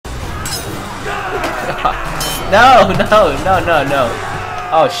No, no, no, no, no.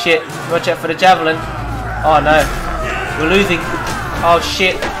 Oh shit. Watch out for the javelin. Oh no. We're losing. Oh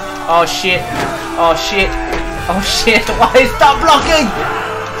shit. Oh shit. Oh shit. Oh shit. Why stop blocking?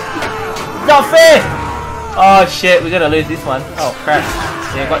 Not fair. Oh shit. We're gonna lose this one. Oh crap.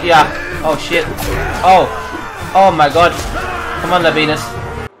 Yeah, got ya. Oh shit. Oh. Oh my god. Come on, Lavinus.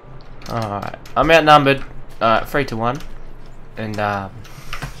 Alright. I'm outnumbered. 3-1. And yeah,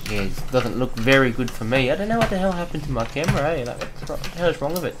 it doesn't look very good for me. I don't know what the hell happened to my camera, eh? Like, what the hell is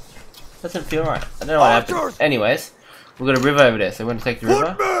wrong with it? Doesn't feel right. I don't know what happened. Anyways, we've got a river over there, so we're going to take the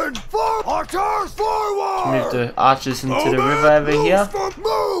river. Let's move the archers into the river over here.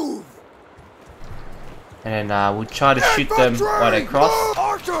 And then we'll try to shoot them while they cross.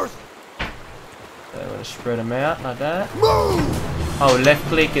 So we're going to spread them out like that. Oh, left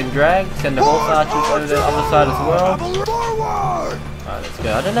click and drag. Send the horse archers over the other side as well. Alright, let's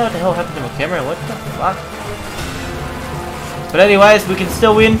go. I don't know what the hell happened to my camera. What the fuck? But anyways, we can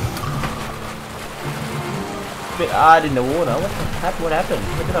still win. A bit hard in the water. What happened?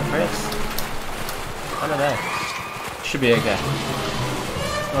 Look at our press. I don't know. Should be okay.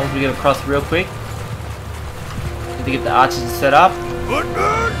 As long as we get across real quick. Need to get the archers set up.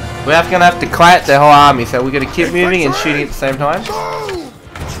 We're gonna have to quiet the whole army, so we're gonna keep moving and shooting at the same time. So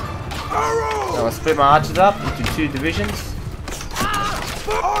I'll split my archers up into 2 divisions.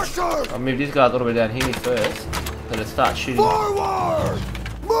 I'll move these guys a little bit down here first, so they start shooting. Oh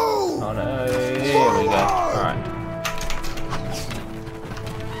no, here we go. Alright.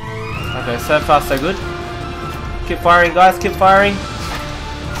 Okay, so far so good. Keep firing guys, keep firing.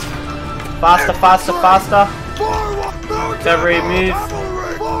 Faster, faster, faster. Cavalry move.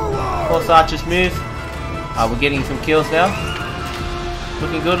 Horse archers move. We're getting some kills now.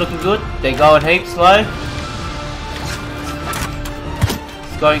 Looking good, looking good. They're going heaps slow.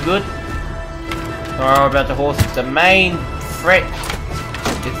 It's going good. Don't worry about the horses. The main threat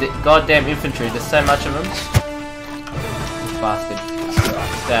is the goddamn infantry. There's so much of them. This bastard.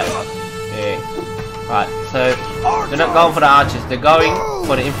 That. Yeah. Right, so they're not going for the archers. They're going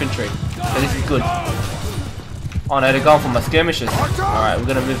for the infantry. So this is good. Oh no, they're going for my skirmishers. Alright, we're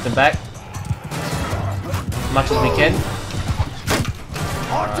gonna move them back as much as we can.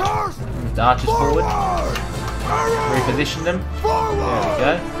 Right. Move the archers forward. Reposition them. There we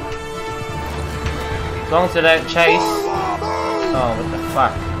go. As long as they don't chase. Oh, what the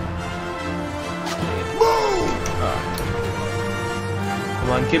fuck. Right.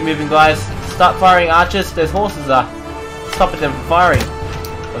 Come on, keep moving guys. Start firing archers. There's horses there. Stopping them from firing.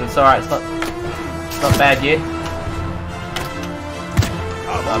 But it's alright, it's not bad yet.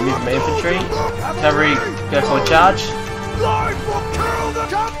 Move my infantry. Cavalry go for a charge.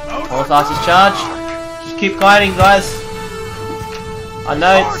 Horse archers charge. Just keep guiding guys. I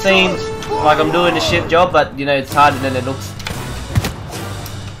know it seems like I'm doing a shit job, but you know it's harder than it looks.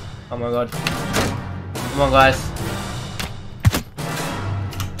 Oh my god. Come on guys.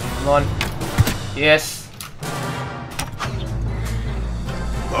 Come on. Yes.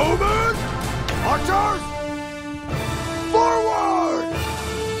 Movement! Archers! Forward!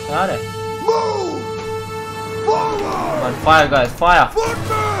 Got it. Move! Forward! Come on, fire guys, fire!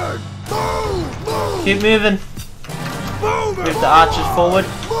 Footmen! Move! Move! Keep moving. Move! Move the archers forward.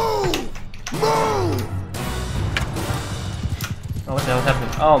 Move! Move! Oh, what the hell's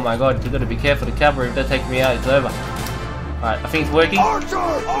happening? Oh my god, we've got to be careful. The cavalry, if they take me out, it's over. Alright, I think it's working. Archer!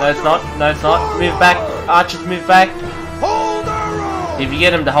 No, it's not. No, it's not. Move back. Archers, move back. Hold arrow! If you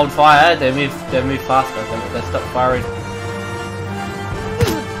get them to hold fire, they move faster. They stop firing.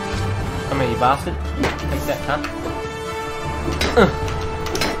 Come here, you bastard. Take that, cunt.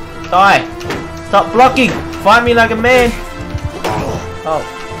 Die! Stop blocking! Fight me like a man! Oh.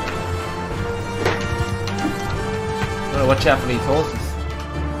 Gotta watch out for these horses.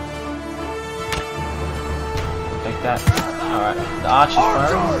 Take that. Alright, the archers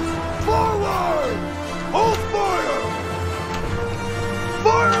firing. Forward! Hold fire!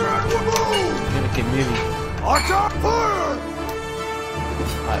 Fire and remove! I'm gonna keep moving. Archer, fire!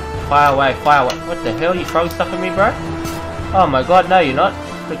 Alright, fire away, fire away. What the hell? You throwing stuff at me, bro? Oh my god, no you're not.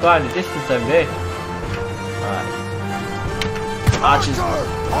 The guy in the distance over there. Alright. Archers.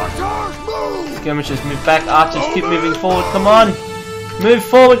 Archers, move! Skirmishers move back. Archers keep moving forward. Come on! Move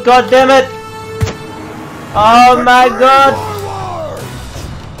forward, goddammit! Oh my god!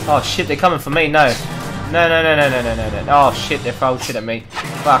 Oh shit, they're coming for me. No. No. Oh shit, they're throwing shit at me.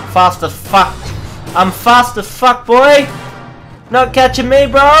 Fuck. Fast as fuck. I'm fast as fuck, boy! Not catching me,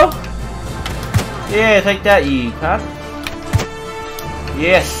 bro! Yeah, take that, you cunt.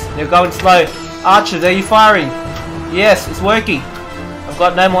 Yes, they're going slow. Archers, are you firing? Yes, it's working. I've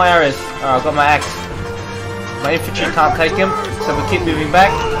got no more arrows. Alright, I've got my axe. My infantry can't take him, so we keep moving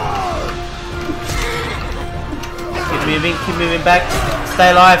back. Keep moving back.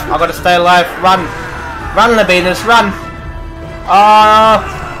 Stay alive. I gotta stay alive. Run. Run, Labinas, run.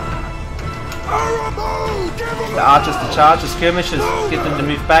 The archers to charge, the skirmishers, get them to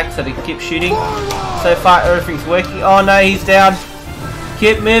move back so they can keep shooting. So far everything's working. Oh no, he's down.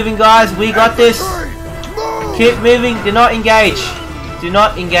 Keep moving, guys, we got this. Keep moving, do not engage. Do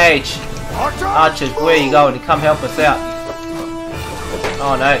not engage. Archers, where are you going? Come help us out.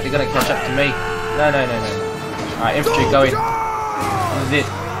 Oh no, they're gonna catch up to me. No. Alright, infantry, go in. This is it.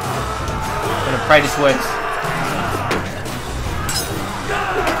 I'm gonna pray this works.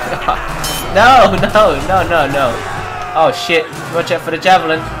 No. Oh shit, watch out for the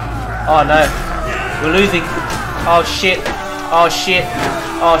javelin. Oh no, we're losing. Oh shit.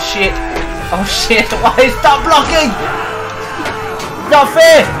 Why stop blocking? Not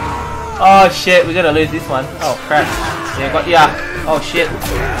fair. Oh shit, we're gonna lose this one. Oh crap. Yeah. Oh shit.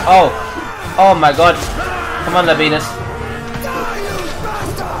 Oh my god. Come on, Labinas.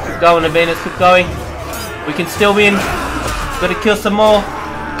 Keep going, Labinas, keep going. We can still win. Gotta kill some more.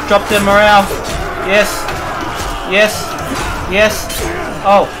 Drop their morale. Yes.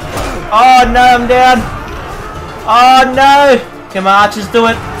 Oh no, I'm down. Oh no. Come on, archers, do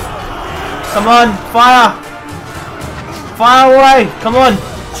it. Come on, fire. Fire away. Come on.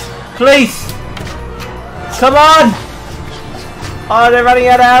 Please. Come on. Oh, they're running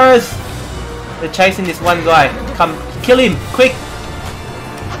out of arrows. They're chasing this one guy. Come, kill him, quick.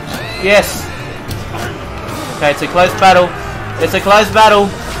 Yes. Okay, it's a close battle.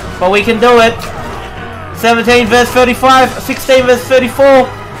 But we can do it. 17 verse 35, 16 verse 34.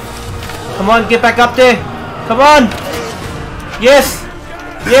 Come on, get back up there. Come on. Yes.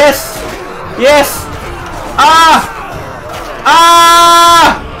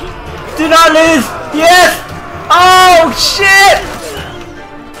 Do not lose. Yes. Oh shit.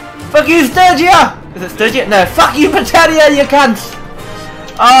 Fuck you, Sturgia. Is it Sturgia? No, fuck you, Battanian, you cunts.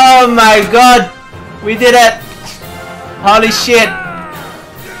 Oh my god. We did it. Holy shit.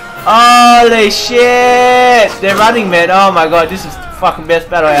 They're running, man. Oh my god, this is the fucking best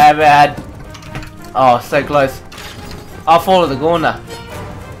battle I ever had. Oh, so close. I'll follow the corner.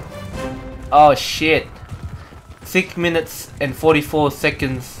 Oh shit. 6 minutes and 44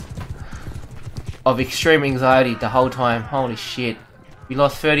 seconds of extreme anxiety the whole time. Holy shit. We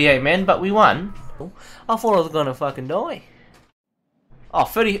lost 38 men, but we won. I thought I was gonna fucking die. Oh,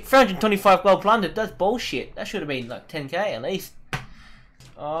 325 gold plundered. That's bullshit. That should have been like 10k at least.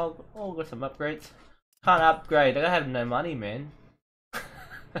 Oh, got some upgrades. Can't upgrade. I have no money, man.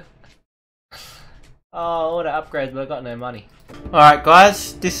 Oh, all the upgrades, but I got no money. Alright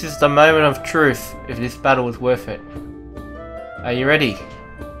guys, this is the moment of truth if this battle was worth it. Are you ready?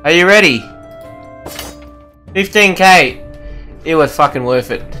 15k! It was fucking worth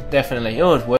it. Definitely. It was worth it.